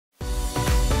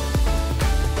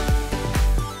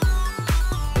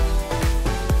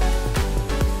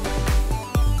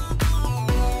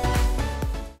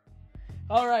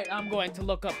I'm going to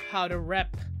look up how to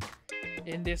rep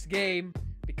in this game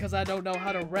because I don't know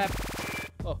how to rep.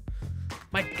 Oh,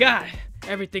 my God.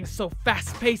 Everything's so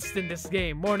fast-paced in this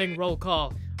game. Morning roll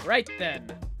call. Right then.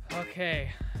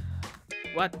 Okay.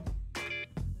 What?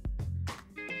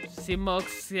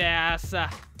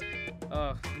 Simoxiasa.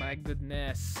 Oh, my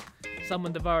goodness.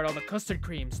 Someone devoured all the custard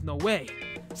creams. No way.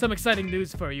 Some exciting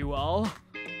news for you all.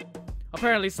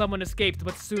 Apparently someone escaped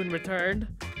but soon returned.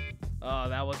 Oh,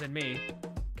 that wasn't me.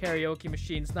 Karaoke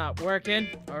machine's not working.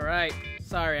 Alright.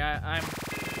 Sorry, I'm...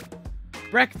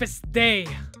 Breakfast day.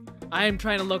 I am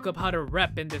trying to look up how to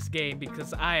rep in this game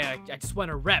because I just want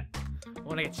to rep. I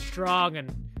want to get strong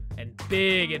and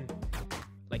big and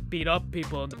like beat up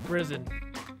people in the prison.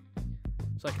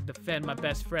 So I can defend my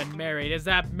best friend Mary. Is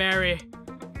that Mary?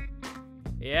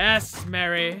 Yes,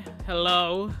 Mary.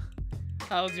 Hello.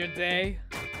 How's your day?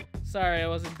 Sorry I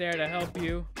wasn't there to help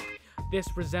you. This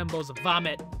resembles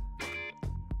vomit.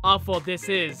 Awful this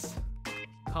is.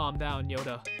 Calm down,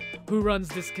 Yoda. Who runs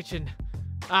this kitchen?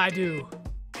 I do.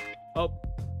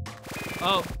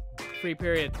 Oh. Free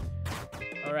period.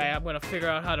 Alright, I'm gonna figure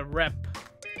out how to rep.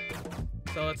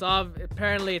 So it's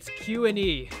apparently it's Q and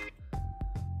E.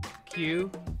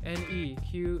 Q and E.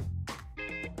 Q.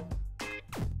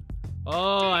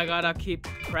 Oh, I gotta keep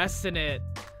pressing it.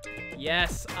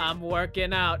 Yes, I'm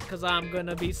working out because I'm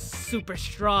gonna be super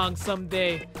strong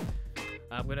someday.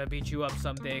 I'm gonna beat you up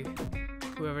someday.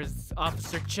 Whoever's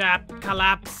Officer Chap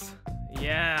collapse.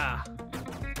 Yeah.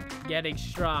 Getting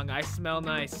strong. I smell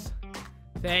nice.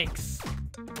 Thanks.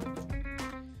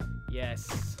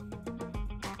 Yes.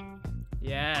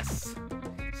 Yes.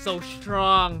 So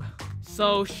strong.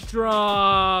 So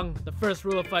strong. The first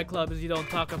rule of Fight Club is you don't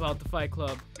talk about the Fight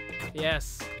Club.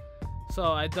 Yes.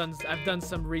 So I've done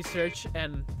some research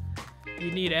and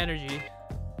you need energy.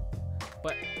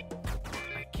 But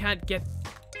I can't get...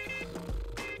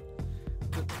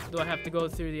 Do I have to go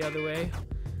through the other way?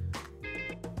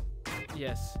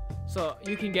 Yes. So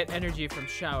you can get energy from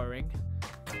showering.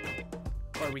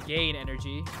 Or regain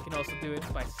energy. You can also do it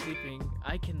by sleeping.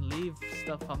 I can leave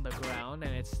stuff on the ground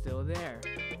and it's still there.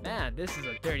 Man, this is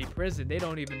a dirty prison. They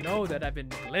don't even know that I've been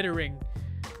littering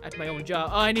at my own job.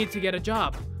 Oh, I need to get a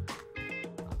job.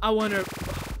 I want a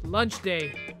lunch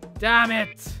day. Damn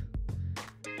it.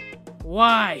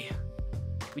 Why?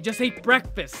 We just ate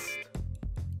breakfast.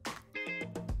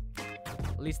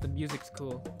 At least the music's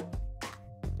cool.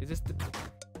 Is this the...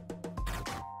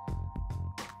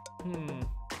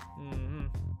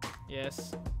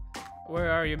 Yes.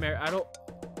 Where are you, Mary? I don't...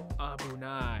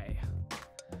 Abunai.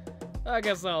 I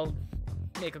guess I'll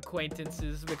make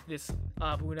acquaintances with this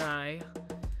Abunai.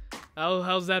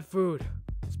 How's that food?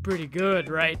 It's pretty good,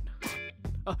 right?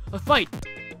 A fight!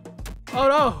 Oh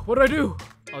no! What do I do?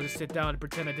 I'll just sit down and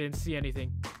pretend I didn't see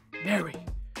anything. Mary!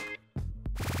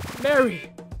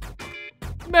 Mary!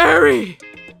 Mary!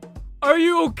 Are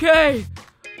you okay?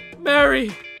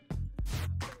 Mary!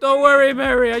 Don't worry,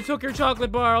 Mary. I took your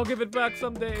chocolate bar. I'll give it back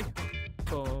someday.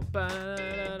 Boom,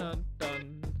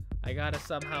 ba-da-dun-dun. I gotta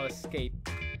somehow escape.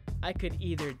 I could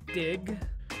either dig.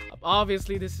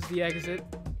 Obviously, this is the exit.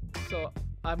 So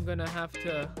I'm gonna have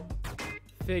to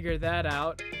figure that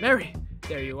out. Mary!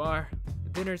 There you are. The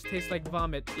dinners taste like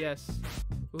vomit. Yes.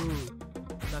 Ooh.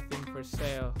 Nothing for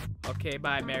sale. Okay,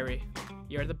 bye, Mary.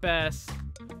 You're the best.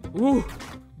 Ooh!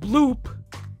 Bloop!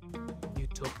 You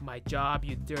took my job,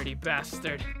 you dirty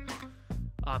bastard.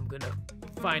 I'm gonna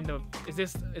find a... Is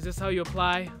this how you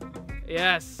apply?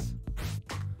 Yes.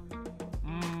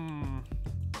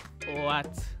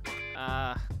 What?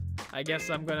 I guess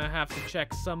I'm gonna have to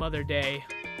check some other day.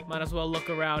 Might as well look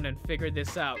around and figure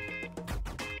this out.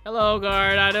 Hello,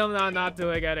 guard. I'm not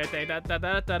doing anything.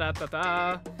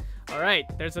 Alright,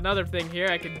 there's another thing here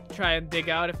I can try and dig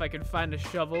out if I can find a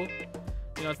shovel.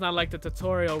 You know, it's not like the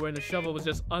tutorial where the shovel was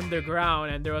just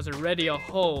underground and there was already a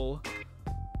hole.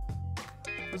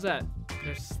 What's that?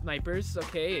 There's snipers?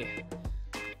 Okay.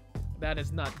 That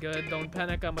is not good. Don't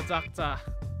panic, I'm a doctor.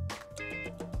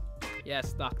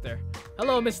 Yes, doctor.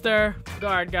 Hello, Mr.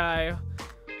 Guard guy.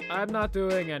 I'm not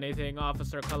doing anything,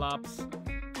 Officer Collapse.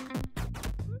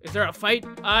 Is there a fight?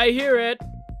 I hear it.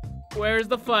 Where's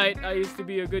the fight? I used to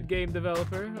be a good game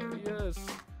developer. Yes.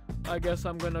 I guess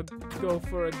I'm gonna go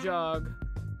for a jog.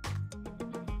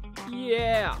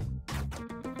 Yeah.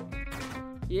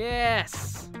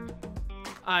 Yes.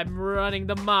 I'm running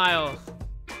the mile.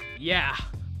 Yeah.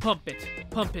 Pump it.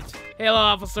 Pump it. Hello,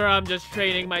 officer. I'm just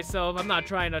training myself. I'm not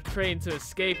trying to train to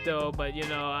escape, though, but, you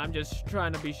know, I'm just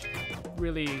trying to be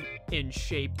really in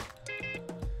shape.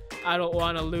 I don't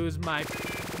want to lose my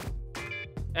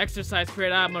exercise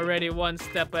period. I'm already one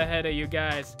step ahead of you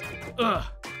guys. Ugh.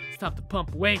 It's time to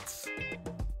pump weights.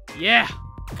 Yeah.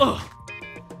 Ugh.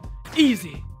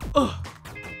 Easy. Ugh.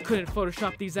 Couldn't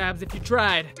Photoshop these abs if you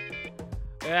tried.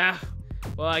 Yeah.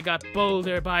 Well, I got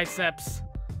boulder biceps.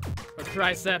 Or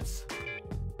triceps.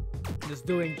 Just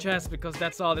doing chest because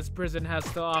that's all this prison has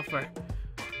to offer.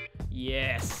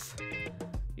 Yes.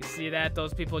 You see that?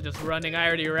 Those people just running. I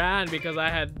already ran because I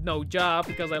had no job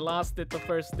because I lost it the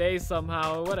first day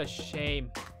somehow. What a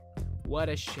shame. What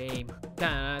a shame. Okay,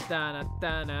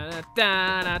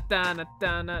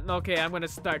 I'm gonna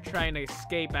start trying to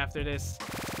escape after this.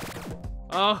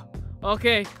 Oh,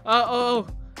 okay. Oh.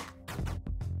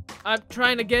 I'm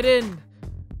trying to get in.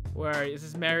 Where is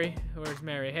this Mary? Where's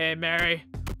Mary? Hey, Mary.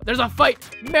 There's a fight!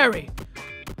 Mary!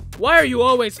 Why are you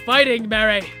always fighting,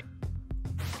 Mary?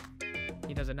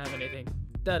 He doesn't have anything.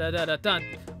 Da-da-da-da-dun.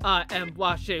 I am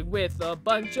washing with a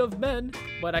bunch of men,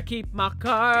 but I keep my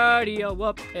cardio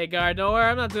up. Hey, guard, don't worry,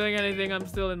 I'm not doing anything. I'm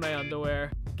still in my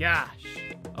underwear.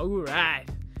 Gosh. Alright.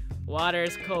 Water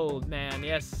is cold, man.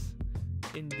 Yes,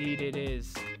 indeed it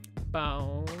is.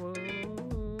 Boom.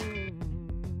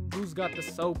 Who's got the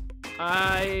soap?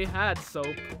 I had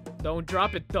soap. Don't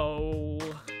drop it, though.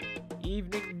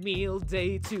 Evening meal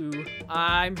day 2.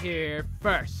 I'm here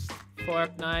first.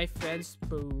 Fork, knife, and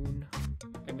spoon.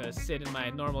 I'm gonna sit in my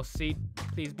normal seat.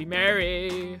 Please be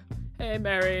Mary. Hey,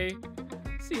 Mary.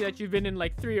 See that you've been in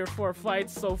like 3 or 4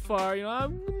 fights so far. You know,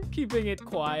 I'm keeping it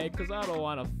quiet because I don't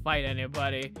want to fight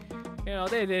anybody. You know,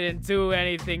 they didn't do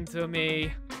anything to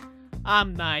me.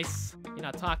 I'm nice. You're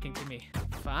not talking to me.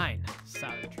 Fine.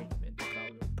 Silent treatment. Call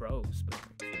the bros, but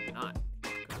you're not.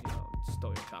 Because, you know,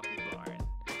 stole your chocolate bar and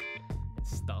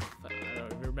stuff. I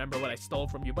don't remember what I stole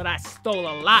from you, but I stole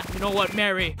a lot. You know what,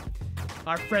 Mary?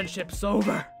 Our friendship's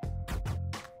over.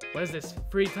 What is this?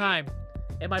 Free time.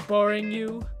 Am I boring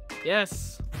you?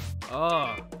 Yes.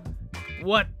 Oh.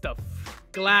 What the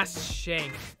glass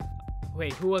shank.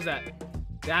 Wait, who was that?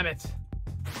 Damn it.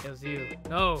 It was you.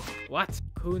 No. What?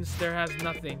 Coonster has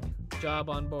nothing. Job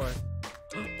on board.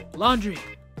 Laundry.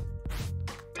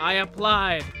 I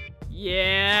applied.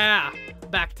 Yeah.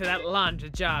 Back to that laundry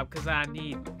job because I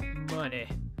need money.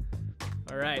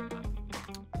 Alright.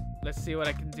 Let's see what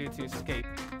I can do to escape.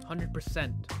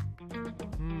 100%.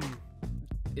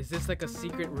 Is this like a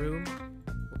secret room?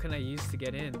 What can I use to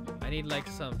get in? I need like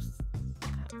some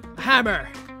hammer.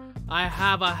 I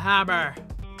have a hammer.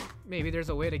 Maybe there's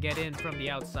a way to get in from the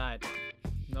outside.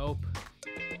 Nope.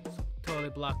 It's totally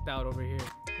blocked out over here.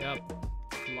 Yep.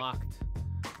 It's locked.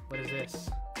 What is this?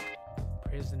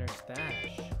 Prisoner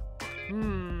stash.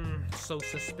 So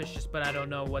suspicious, but I don't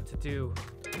know what to do.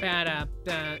 I've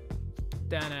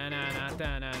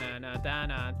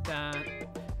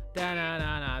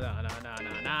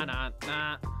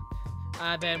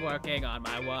been working on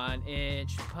my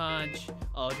 1-inch punch.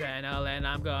 Adrenaline,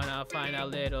 I'm gonna find a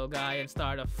little guy and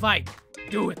start a fight.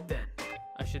 Do it then.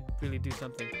 I should really do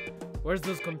something. Where's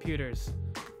those computers?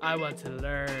 I want to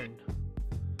learn.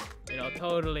 You know,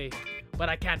 totally. But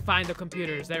I can't find the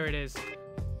computers. There it is.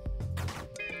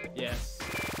 Yes.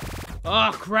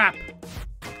 Oh, crap.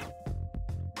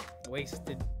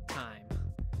 Wasted time.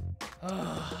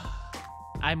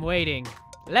 I'm waiting.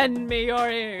 Lend me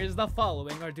your ears. The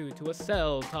following are due to a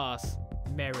cell toss.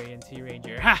 Mary and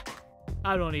T-Ranger. Ha!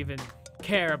 I don't even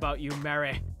care about you,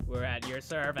 Mary. We're at your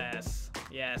service.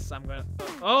 Yes, I'm gonna...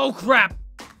 Oh, crap!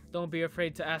 Don't be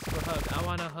afraid to ask for a hug. I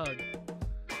want a hug.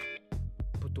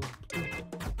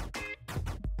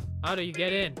 How do you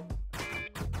get in?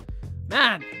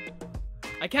 Man!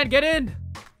 I can't get in!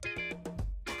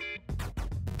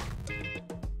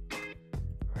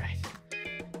 Right.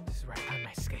 This is where I find my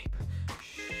escape.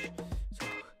 Shh. So,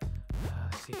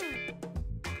 let's see.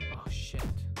 Oh, shit.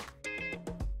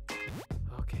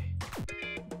 Okay.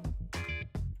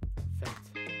 Vent.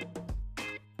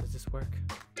 Does this work?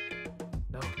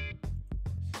 No. Does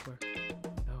this work?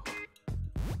 No.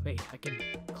 Wait, I can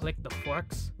click the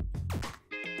forks?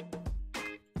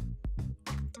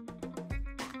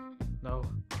 No.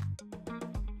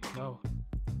 No.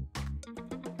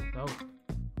 No.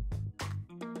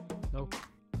 No.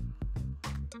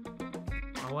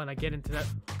 I want to get into that.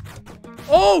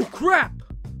 Oh, crap!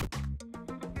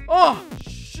 Oh,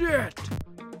 shit!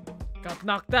 Got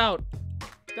knocked out.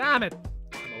 Damn it.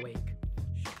 I'm awake.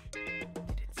 Shh. They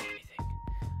didn't say anything.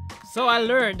 So I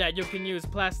learned that you can use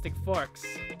plastic forks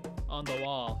on the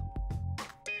wall.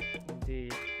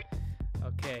 Indeed.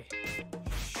 Okay.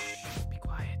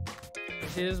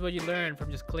 This is what you learn from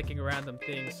just clicking random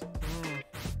things.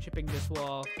 Chipping this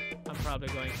wall. I'm probably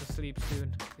going to sleep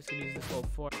soon. Just gonna use this old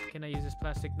fork. Can I use this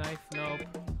plastic knife? Nope.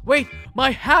 Wait!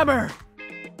 My hammer!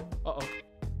 Uh-oh.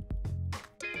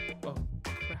 Oh,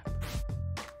 crap.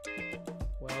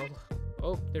 Well,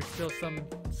 Oh, there's still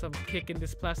some kick in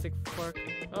this plastic fork.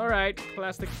 Alright,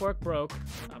 plastic fork broke.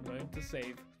 I'm going to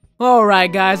save.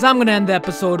 Alright guys, I'm gonna end the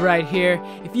episode right here.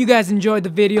 If you guys enjoyed the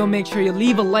video, make sure you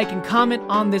leave a like and comment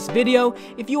on this video.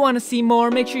 If you want to see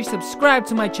more, make sure you subscribe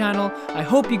to my channel. I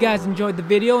hope you guys enjoyed the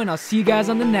video, and I'll see you guys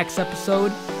on the next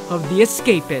episode of The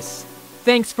Escapist.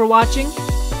 Thanks for watching,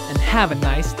 and have a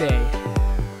nice day.